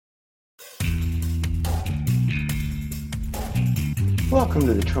Welcome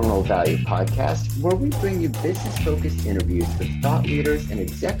to the Terminal Value Podcast, where we bring you business-focused interviews with thought leaders and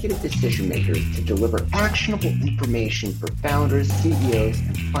executive decision makers to deliver actionable information for founders, CEOs,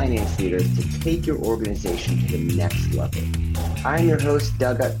 and finance leaders to take your organization to the next level. I'm your host,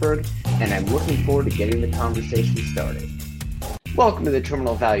 Doug Utberg, and I'm looking forward to getting the conversation started. Welcome to the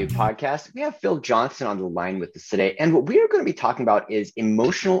Terminal Value Podcast. We have Phil Johnson on the line with us today, and what we are going to be talking about is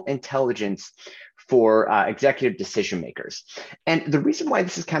emotional intelligence for executive decision makers. And the reason why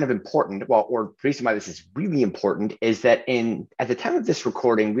this is kind of important, or the reason why this is really important, is that at the time of this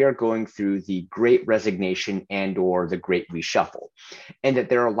recording, we are going through the Great Resignation and/or the Great Reshuffle, and that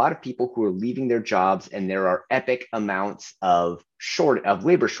there are a lot of people who are leaving their jobs, and there are epic amounts of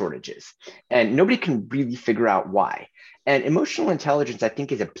labor shortages, and nobody can really figure out why. And emotional intelligence, I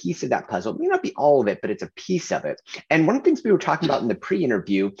think, is a piece of that puzzle. It may not be all of it, but it's a piece of it. And one of the things we were talking about in the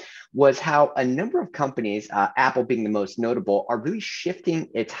pre-interview was how a number of companies, Apple being the most notable, are really shifting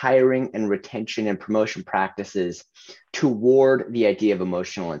its hiring and retention and promotion practices toward the idea of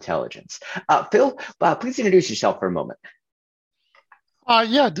emotional intelligence. Phil, please introduce yourself for a moment.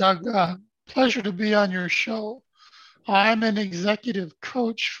 Yeah, Doug, pleasure to be on your show. I'm an executive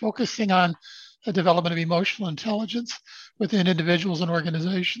coach focusing on the development of emotional intelligence within individuals and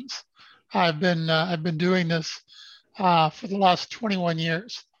organizations. I've been doing this for the last 21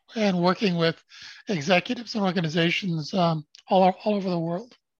 years and working with executives and organizations all over the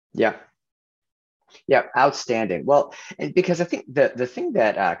world. Yeah, outstanding. Well, and because I think the thing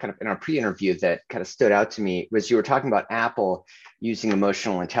that kind of in our pre-interview that kind of stood out to me was you were talking about Apple using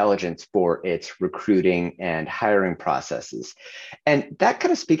emotional intelligence for its recruiting and hiring processes. And that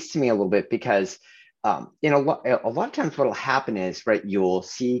kind of speaks to me a little bit because a lot of times what will happen is, right, you'll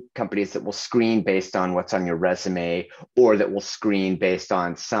see companies that will screen based on what's on your resume, or that will screen based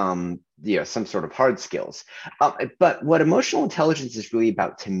on some sort of hard skills. But what emotional intelligence is really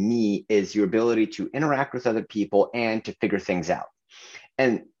about to me is your ability to interact with other people and to figure things out.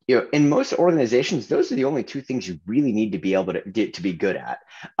 And in most organizations, those are the only two things you really need to be able to get to be good at.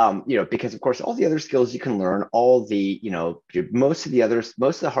 Because of course, all the other skills you can learn, most of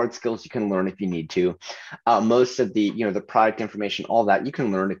the hard skills you can learn if you need to. Most of the product information, all that you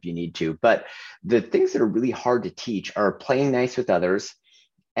can learn if you need to. But the things that are really hard to teach are playing nice with others.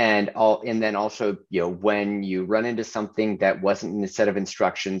 And then also, when you run into something that wasn't in a set of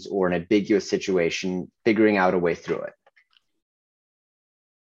instructions or an ambiguous situation, figuring out a way through it.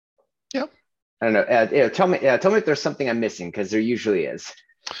 Yep. I don't know. Tell me if there's something I'm missing, because there usually is.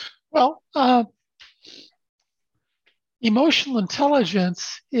 Well, emotional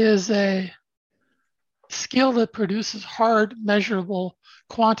intelligence is a skill that produces hard, measurable,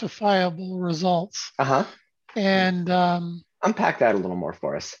 quantifiable results. And unpack that a little more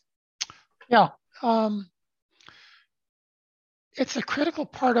for us. Yeah. It's a critical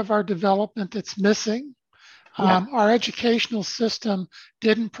part of our development that's missing. Our educational system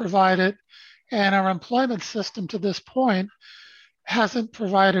didn't provide it, and our employment system to this point hasn't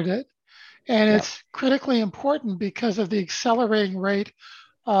provided it. And it's critically important because of the accelerating rate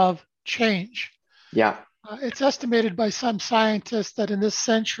of change. It's estimated by some scientists that in this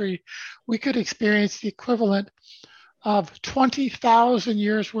century, we could experience the equivalent of 20,000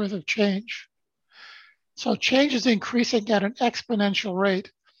 years worth of change. So change is increasing at an exponential rate.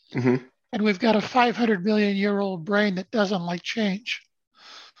 Mm-hmm. And we've got a 500 million year old brain that doesn't like change.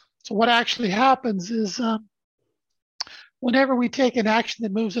 So what actually happens is whenever we take an action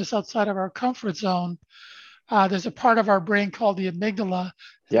that moves us outside of our comfort zone, there's a part of our brain called the amygdala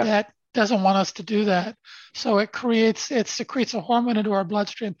that doesn't want us to do that. So it secretes a hormone into our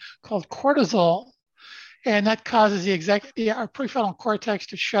bloodstream called cortisol. And that causes our prefrontal cortex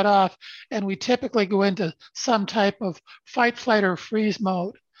to shut off. And we typically go into some type of fight, flight, or freeze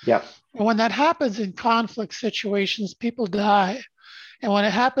mode. And when that happens in conflict situations, people die. And when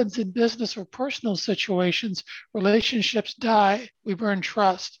it happens in business or personal situations, relationships die. We burn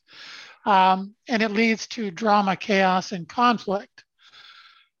trust. And it leads to drama, chaos, and conflict.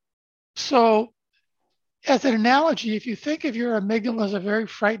 So as an analogy, if you think of your amygdala as a very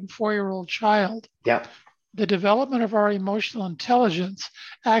frightened 4-year-old child, the development of our emotional intelligence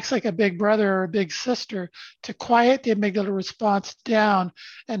acts like a big brother or a big sister to quiet the amygdala response down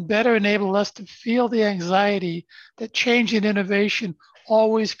and better enable us to feel the anxiety that change and innovation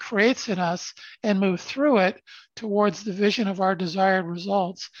always creates in us and move through it towards the vision of our desired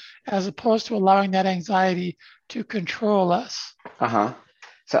results, as opposed to allowing that anxiety to control us.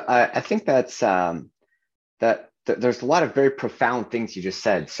 So I think that's there's a lot of very profound things you just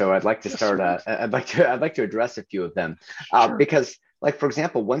said. So I'd like to start. I'd like to address a few of them, because, like, for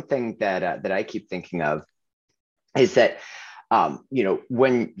example, one thing that I keep thinking of is that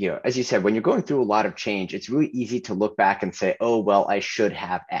when, as you said, when you're going through a lot of change, it's really easy to look back and say, oh, well, I should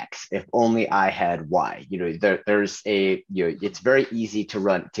have X. If only I had Y. It's very easy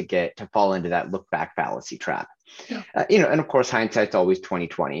to fall into that look back fallacy trap. Yeah. And of course, hindsight's always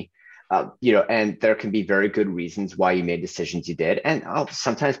 2020. And there can be very good reasons why you made decisions you did. And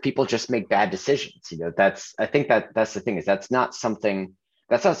sometimes people just make bad decisions. I think that's the thing, is that's not something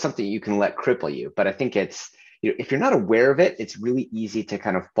you can let cripple you. But I think it's, if you're not aware of it, it's really easy to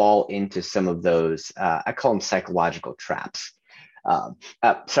kind of fall into some of those, I call them psychological traps.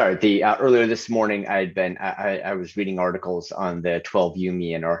 Earlier this morning, I was reading articles on the 12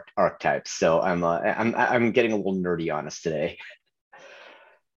 Jungian archetypes. So I'm getting a little nerdy on us today.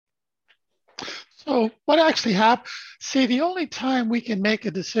 So what actually happened? See, the only time we can make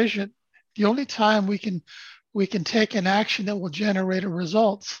a decision, the only time we can take an action that will generate a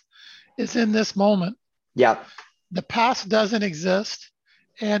results is in this moment. Yeah. The past doesn't exist,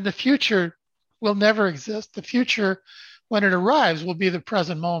 and the future will never exist. The future, when it arrives, will be the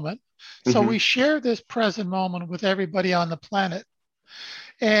present moment. So we share this present moment with everybody on the planet.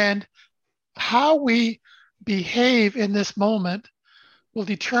 And how we behave in this moment will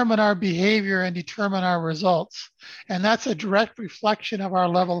determine our behavior and determine our results. And that's a direct reflection of our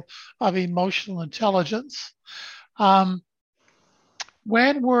level of emotional intelligence. When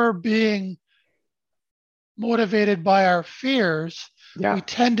we're being motivated by our fears, we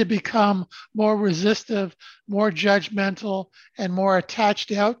tend to become more resistive, more judgmental, and more attached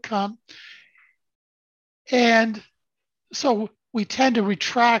to outcome. And so we tend to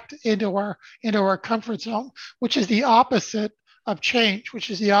retract into our comfort zone, which is the opposite of change, which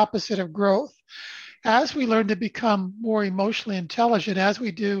is the opposite of growth. As we learn to become more emotionally intelligent, as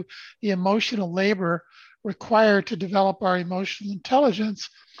we do the emotional labor required to develop our emotional intelligence,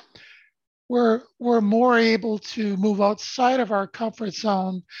 we're more able to move outside of our comfort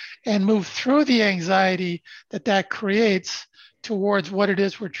zone and move through the anxiety that creates towards what it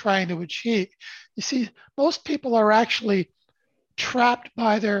is we're trying to achieve. You see, most people are actually trapped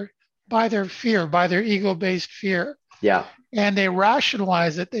by their fear, by their ego-based fear. Yeah. And they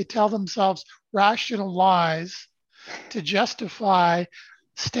rationalize it. They tell themselves rational lies to justify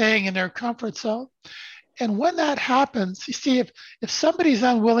staying in their comfort zone. And when that happens, you see, if somebody's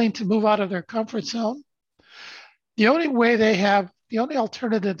unwilling to move out of their comfort zone, the only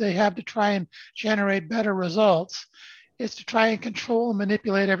alternative they have to try and generate better results is to try and control and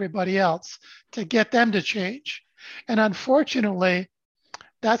manipulate everybody else to get them to change. And unfortunately,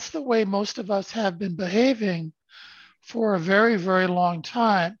 that's the way most of us have been behaving for a very, very long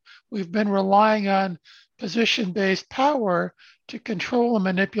time. We've been relying on position-based power to control and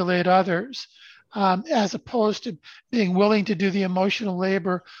manipulate others, as opposed to being willing to do the emotional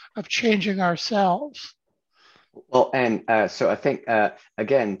labor of changing ourselves. Well, and so I think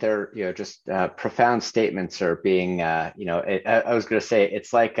again, they're just profound statements are being. I was going to say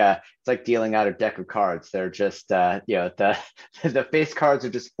it's like dealing out a deck of cards. They're just the face cards are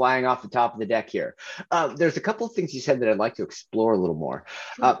just flying off the top of the deck here. There's a couple of things you said that I'd like to explore a little more.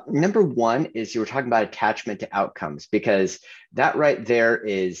 Sure. Number one is you were talking about attachment to outcomes, because that right there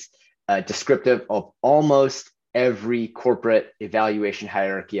is descriptive of almost every corporate evaluation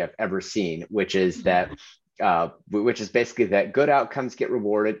hierarchy I've ever seen, which is basically that good outcomes get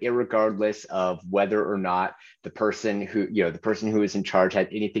rewarded irregardless of whether or not the person who is in charge had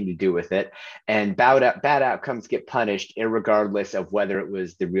anything to do with it, and bad outcomes get punished irregardless of whether it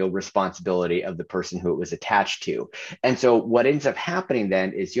was the real responsibility of the person who it was attached to. And so what ends up happening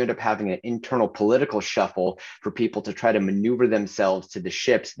then is you end up having an internal political shuffle for people to try to maneuver themselves to the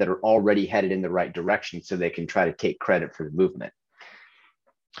ships that are already headed in the right direction so they can try to take credit for the movement.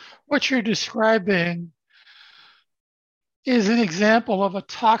 What you're describing is an example of a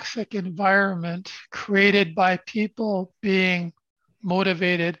toxic environment created by people being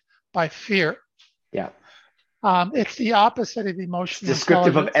motivated by fear. Yeah. It's the opposite of emotional It's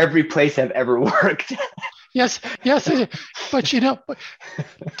descriptive of every place I've ever worked. Yes, it is.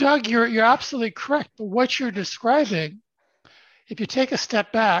 But Doug, you're absolutely correct. But what you're describing, if you take a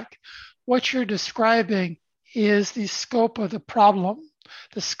step back, what you're describing is the scope of the problem,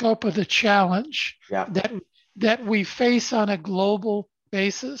 the scope of the challenge that we face on a global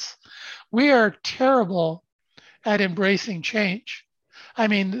basis. We are terrible at embracing change. I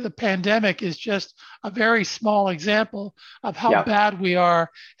mean, the pandemic is just a very small example of how bad we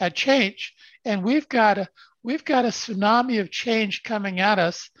are at change. And we've got a tsunami of change coming at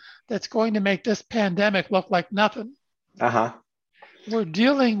us that's going to make this pandemic look like nothing. Uh-huh. We're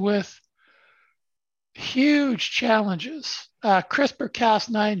dealing with huge challenges.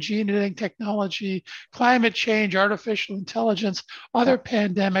 CRISPR-Cas9 gene editing technology, climate change, artificial intelligence, other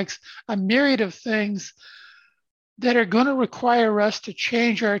pandemics, a myriad of things that are going to require us to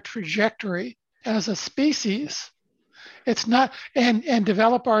change our trajectory as a species. It's not, and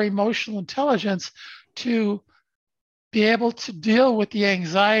develop our emotional intelligence to be able to deal with the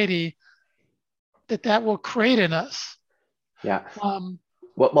anxiety that will create in us. Yeah.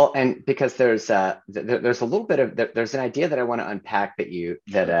 Well, and because there's a little bit of there's an idea that I want to unpack that you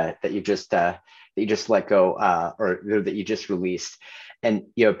just let go, or that you just released, and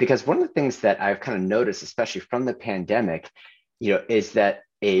because one of the things that I've kind of noticed, especially from the pandemic, is that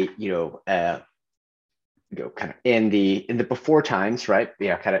kind of in the before times, right?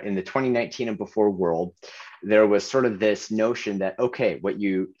 Yeah, kind of in the 2019 and before world, there was sort of this notion that, okay,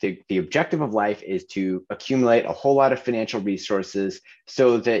 the objective of life is to accumulate a whole lot of financial resources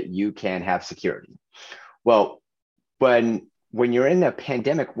so that you can have security. Well, when you're in a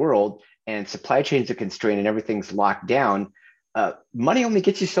pandemic world and supply chains are constrained and everything's locked down, money only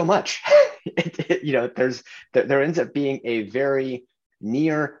gets you so much. There ends up being a very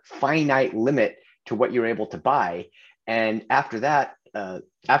near finite limit to what you're able to buy. And after that,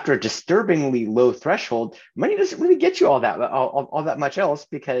 after a disturbingly low threshold, money doesn't really get you all that much else,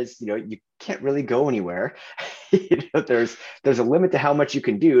 because you can't really go anywhere. There's a limit to how much you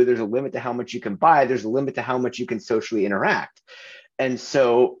can do. There's a limit to how much you can buy. There's a limit to how much you can socially interact. And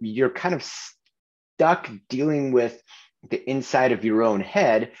so you're kind of stuck dealing with the inside of your own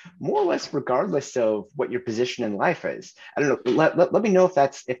head, more or less, regardless of what your position in life is. I don't know. Let me know if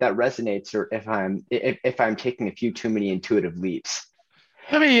that resonates, or if I'm taking a few too many intuitive leaps.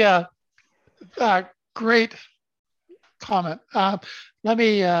 Let me great comment. Let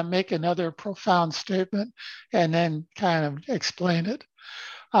me make another profound statement and then kind of explain it.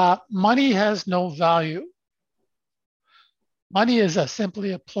 Money has no value. Money is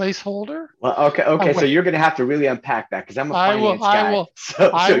simply a placeholder. Well, okay. So you're going to have to really unpack that, because I'm a finance guy. I will.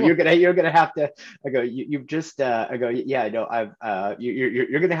 So you're going to have to. I go. You've just. I go. Yeah. No. You're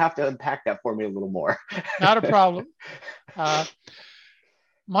going to have to unpack that for me a little more. Not a problem.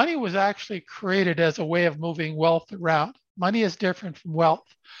 Money was actually created as a way of moving wealth around. Money is different from wealth,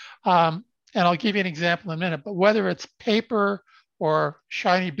 and I'll give you an example in a minute. But whether it's paper or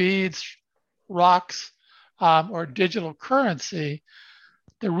shiny beads, rocks, or digital currency,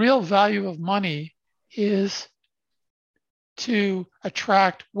 the real value of money is to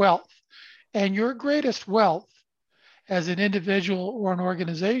attract wealth. And your greatest wealth as an individual or an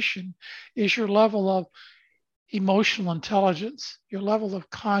organization is your level of emotional intelligence, your level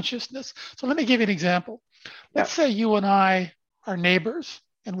of consciousness. So let me give you an example. Let's say you and I are neighbors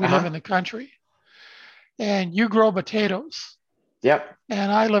and we live in the country, and you grow potatoes. Yep.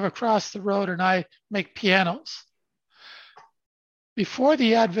 And I live across the road and I make pianos. Before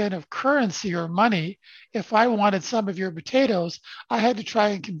the advent of currency or money, if I wanted some of your potatoes, I had to try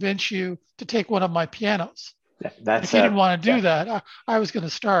and convince you to take one of my pianos. If you didn't want to do that, I was going to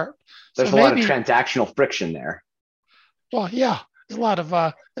starve. There's a lot of transactional friction there. Well, yeah, there's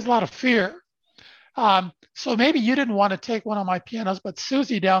a lot of fear. So maybe you didn't want to take one of my pianos, but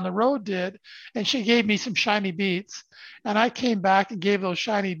Susie down the road did, and she gave me some shiny beads. And I came back and gave those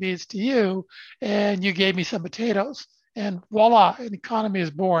shiny beads to you, and you gave me some potatoes. And voila, an economy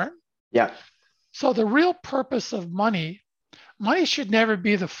is born. Yeah. So the real purpose of money should never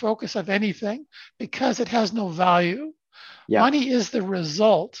be the focus of anything, because it has no value. Yeah. Money is the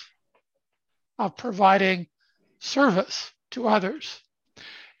result of providing service to others.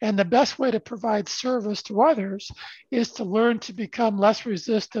 And the best way to provide service to others is to learn to become less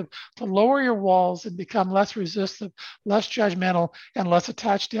resistive, to lower your walls and become less resistive, less judgmental, and less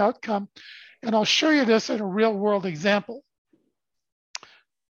attached to outcome. And I'll show you this in a real world example.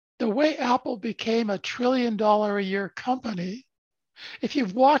 The way Apple became a $1 trillion a year company, if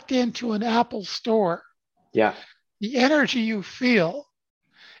you've walked into an Apple store, the energy you feel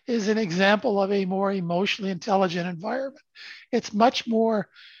is an example of a more emotionally intelligent environment. It's much more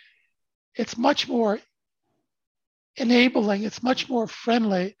enabling. It's much more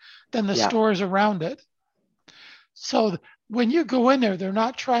friendly than the stores around it. So when you go in there, they're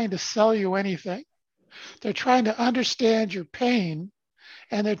not trying to sell you anything. They're trying to understand your pain,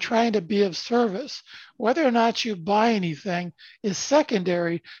 and they're trying to be of service. Whether or not you buy anything is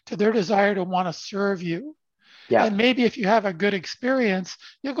secondary to their desire to want to serve you. Yeah. And maybe if you have a good experience,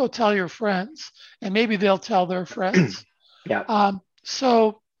 you'll go tell your friends, and maybe they'll tell their friends.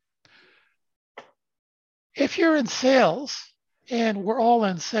 So if you're in sales, and we're all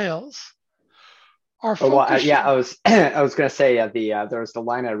in sales, Our Oh, well, focus yeah, should, I was I was going to say there was the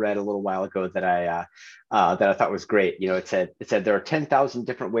line I read a little while ago that I thought was great. You know, it said there are 10,000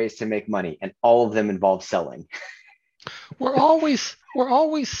 different ways to make money, and all of them involve selling. we're always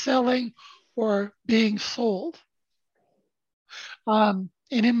selling or being sold. And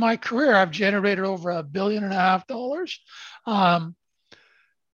in my career, I've generated over $1.5 billion. Um,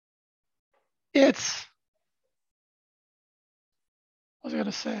 it's what was I going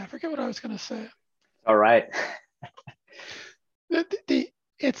to say? I forget what I was going to say. All right.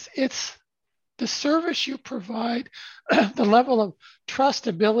 It's the service you provide, the level of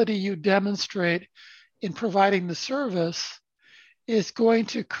trustability you demonstrate in providing the service is going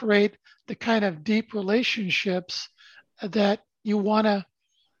to create the kind of deep relationships that you want to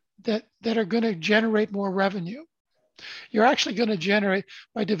that are going to generate more revenue. You're actually going to generate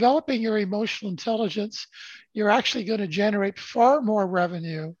by developing your emotional intelligence, you're actually going to generate far more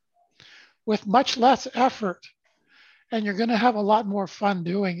revenue with much less effort, and you're going to have a lot more fun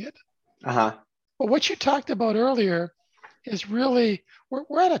doing it. Uh-huh. But what you talked about earlier is really,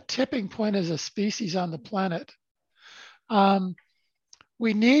 we're at a tipping point as a species on the planet.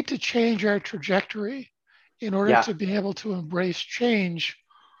 We need to change our trajectory in order Yeah. to be able to embrace change,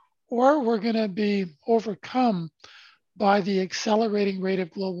 or we're going to be overcome by the accelerating rate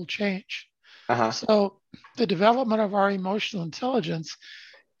of global change. Uh-huh. So the development of our emotional intelligence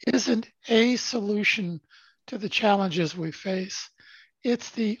isn't a solution to the challenges we face.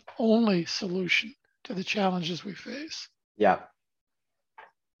 It's the only solution to the challenges we face. Yeah.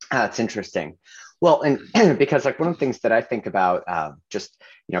 That's interesting. Well, and because like one of the things that I think about, just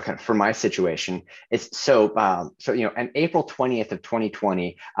kind of for my situation is so on April 20th of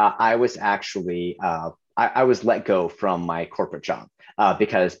 2020, I was actually I was let go from my corporate job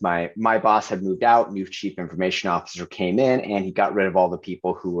because my boss had moved out. New chief information officer came in, and he got rid of all the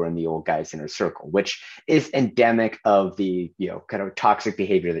people who were in the old guy's inner circle, which is endemic of the kind of toxic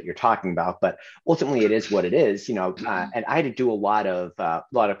behavior that you're talking about. But ultimately, it is what it is. And I had to do a lot of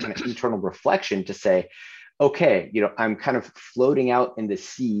kind of internal reflection to say, okay, I'm kind of floating out in the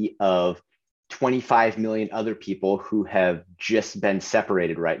sea of 25 million other people who have just been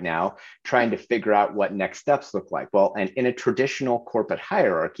separated right now, trying to figure out what next steps look like. Well, and in a traditional corporate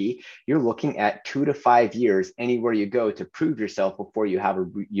hierarchy, you're looking at 2 to 5 years anywhere you go to prove yourself before you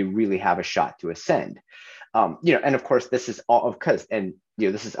really have a shot to ascend. And of course, this is all because, and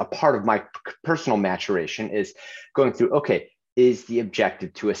this is a part of my personal maturation is going through, okay, is the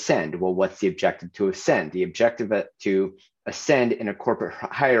objective to ascend? Well, what's the objective to ascend? The objective to ascend in a corporate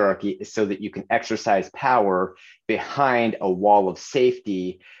hierarchy is so that you can exercise power behind a wall of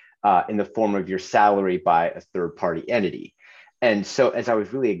safety in the form of your salary by a third party entity. And so as I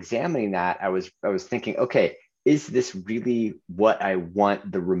was really examining that, I was thinking, okay, is this really what I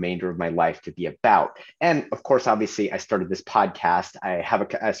want the remainder of my life to be about? And of course, obviously, I started this podcast.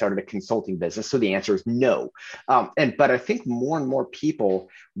 I started a consulting business. So the answer is no. But I think more and more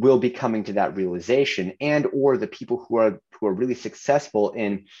people will be coming to that realization, and or the people who are really successful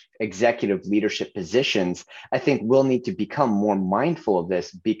in executive leadership positions, I think will need to become more mindful of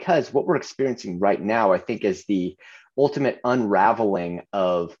this, because what we're experiencing right now, I think, is the ultimate unraveling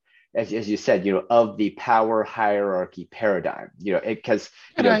of, as you said, of the power hierarchy paradigm, because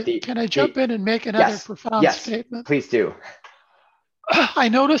can I jump in and make another profound statement? Please do. I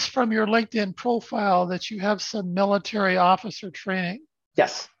noticed from your LinkedIn profile that you have some military officer training.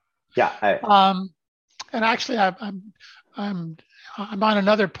 Yes. Yeah. And actually, I'm on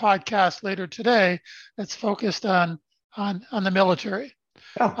another podcast later today that's focused on the military.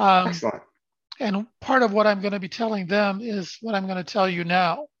 Oh, excellent. And part of what I'm going to be telling them is what I'm going to tell you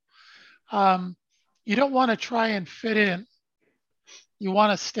now. You don't want to try and fit in. You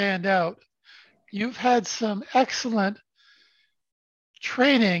want to stand out. You've had some excellent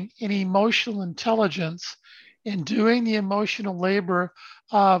training in emotional intelligence, in doing the emotional labor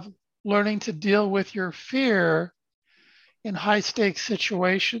of learning to deal with your fear in high stakes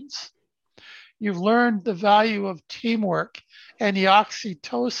situations. You've learned the value of teamwork and the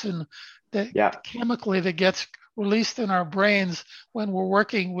oxytocin that chemically that gets released in our brains when we're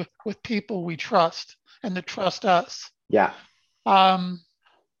working with people we trust and that trust us. Yeah.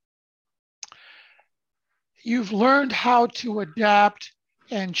 You've learned how to adapt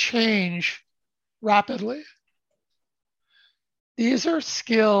and change rapidly. These are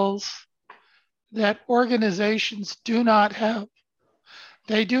skills that organizations do not have.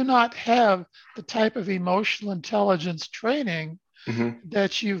 They do not have the type of emotional intelligence training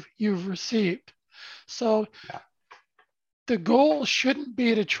that you've received. So the goal shouldn't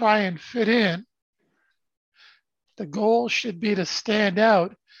be to try and fit in. The goal should be to stand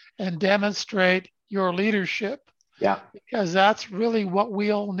out and demonstrate your leadership. Yeah. Because that's really what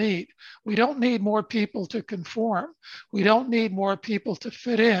we all need. We don't need more people to conform. We don't need more people to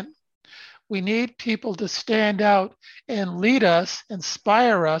fit in. We need people to stand out and lead us,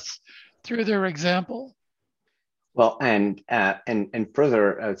 inspire us through their example. Well, and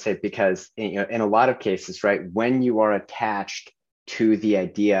further, I would say, because in a lot of cases, right, when you are attached to the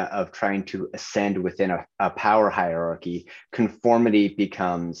idea of trying to ascend within a power hierarchy, conformity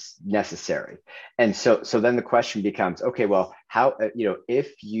becomes necessary. And so then the question becomes, okay, well, how,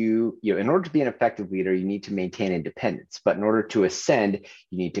 if you in order to be an effective leader, you need to maintain independence, but in order to ascend,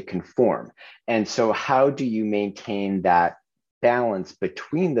 you need to conform. And so how do you maintain that balance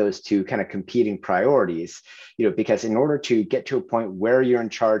between those two kind of competing priorities? Because in order to get to a point where you're in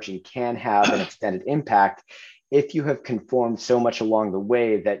charge and can have an extended impact, if you have conformed so much along the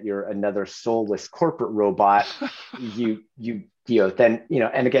way that you're another soulless corporate robot, then,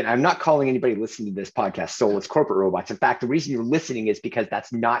 and again, I'm not calling anybody listening to this podcast soulless corporate robots. In fact, the reason you're listening is because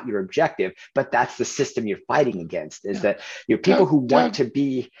that's not your objective, but that's the system you're fighting against, is that people who want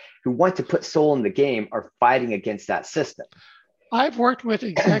to put soul in the game are fighting against that system. I've worked with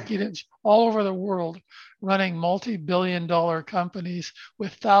executives all over the world running multi-billion-dollar companies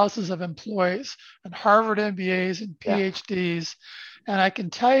with thousands of employees and Harvard MBAs and PhDs. And I can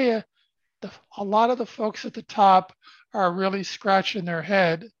tell you, a lot of the folks at the top are really scratching their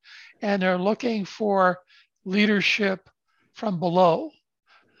head, and they're looking for leadership from below.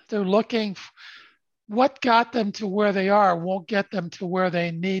 They're looking, what got them to where they are won't get them to where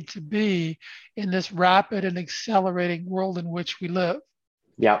they need to be in this rapid and accelerating world in which we live.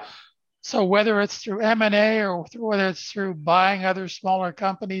 Yeah. So whether it's through M&A or whether it's through buying other smaller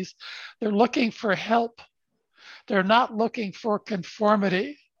companies, they're looking for help. They're not looking for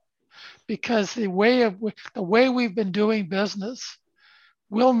conformity, because the way we've been doing business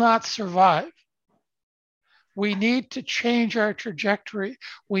will not survive. We need to change our trajectory.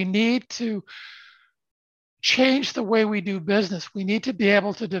 We need to change the way we do business. We need to be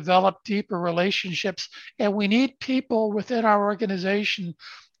able to develop deeper relationships, and we need people within our organization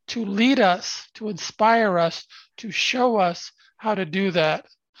to lead us, to inspire us, to show us how to do that.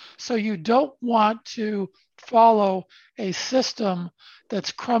 So you don't want to follow a system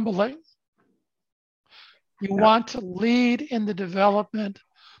that's crumbling. You want to lead in the development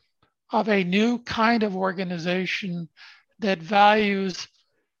of a new kind of organization that values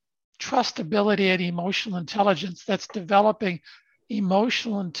trustability and emotional intelligence, that's developing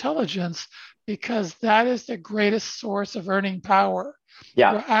emotional intelligence, because that is the greatest source of earning power,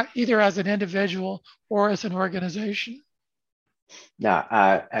 either as an individual or as an organization. Yeah,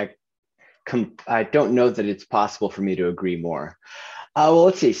 I don't know that it's possible for me to agree more. Well,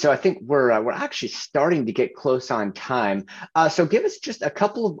 let's see. So I think we're actually starting to get close on time. So give us just a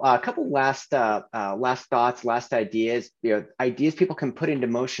couple last thoughts, last ideas, ideas people can put into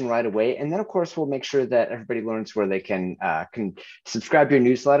motion right away, and then of course we'll make sure that everybody learns where they can subscribe to your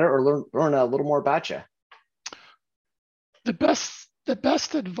newsletter or learn a little more about you. The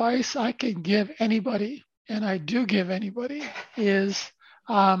best advice I can give anybody, and I do give anybody, is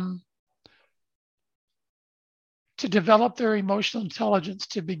to develop their emotional intelligence,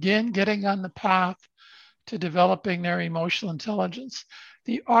 to begin getting on the path to developing their emotional intelligence.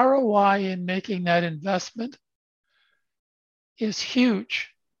 The ROI in making that investment is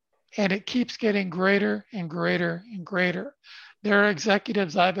huge, and it keeps getting greater and greater and greater. There are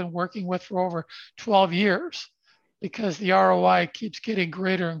executives I've been working with for over 12 years because the ROI keeps getting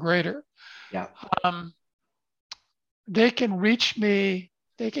greater and greater. Yeah. They can reach me.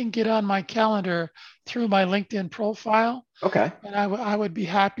 They can get on my calendar through my LinkedIn profile. Okay. And I would be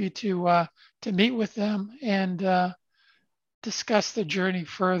happy to meet with them and discuss the journey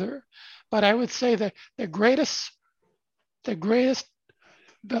further. But I would say that the greatest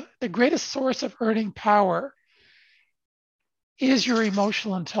source of earning power is your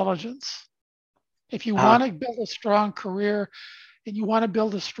emotional intelligence. If you want to build a strong career and you want to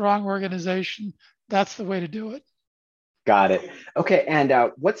build a strong organization, that's the way to do it. Got it. Okay. And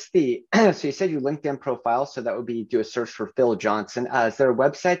what's so you said your LinkedIn profile, so that would be do a search for Phil Johnson. Is there a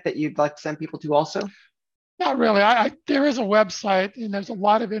website that you'd like to send people to also? Not really. There is a website, and there's a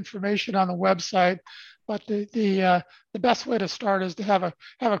lot of information on the website, but the best way to start is to have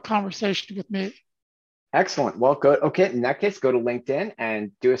a conversation with me. Excellent. Well, in that case, go to LinkedIn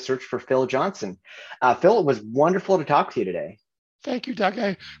and do a search for Phil Johnson. Phil, it was wonderful to talk to you today. Thank you, Doug.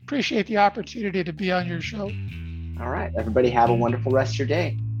 I appreciate the opportunity to be on your show. All right, everybody have a wonderful rest of your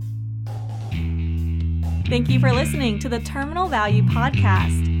day. Thank you for listening to the Terminal Value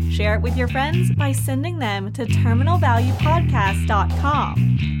Podcast. Share it with your friends by sending them to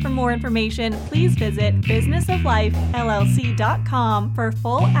terminalvaluepodcast.com. For more information, please visit businessoflifellc.com for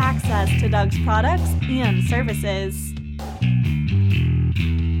full access to Doug's products and services.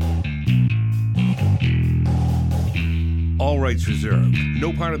 All rights reserved.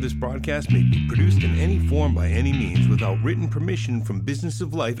 No part of this broadcast may be produced in any form by any means without written permission from Business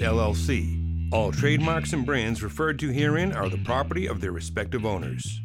of Life, LLC. All trademarks and brands referred to herein are the property of their respective owners.